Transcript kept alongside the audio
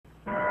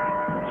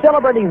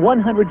Celebrating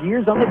 100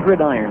 years on the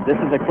gridiron, this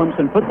is a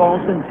Clemson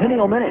football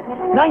Centennial Minute.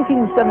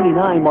 1979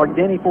 marked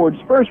Danny Ford's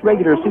first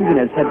regular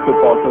season as head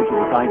football coach of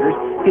the Tigers.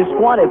 His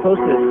squad had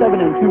posted a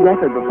 7-2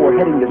 record before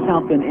heading to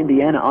South Bend,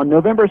 Indiana on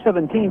November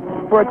 17th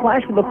for a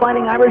clash with the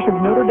Fighting Irish of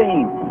Notre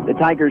Dame. The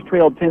Tigers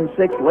trailed 10-6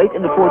 late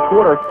in the fourth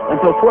quarter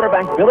until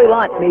quarterback Billy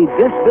Lott made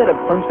this bit of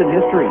Clemson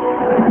history.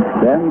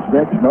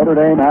 10-6, Notre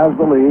Dame has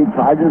the lead.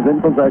 Tigers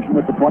in possession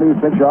at the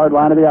 26-yard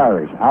line of the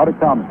Irish. Out it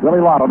comes.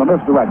 Billy Lott on the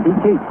misdirect. He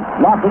keeps.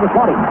 Lott to the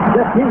 20,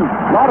 15,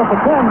 Lott at the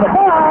 10, the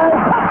 5,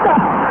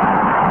 touchdown!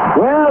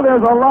 Well,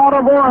 there's a lot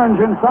of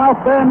orange in South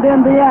Bend,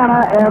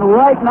 Indiana, and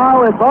right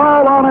now it's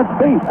all on its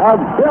feet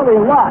as Billy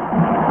Lott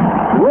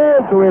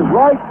rolled to his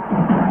right.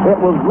 It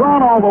was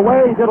run all the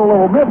way. He did a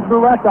little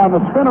misdirect on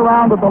the spin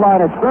around at the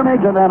line of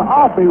scrimmage, and then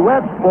off he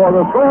went for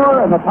the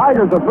score, and the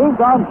Tigers have moved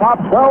on top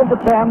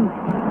 12-10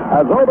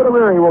 as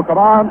Obadiah will come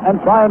on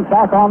and try and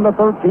tack on the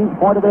 13th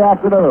point of the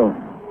afternoon.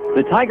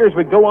 The Tigers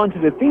would go on to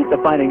defeat the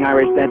Fighting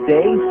Irish that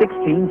day,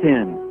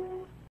 16-10.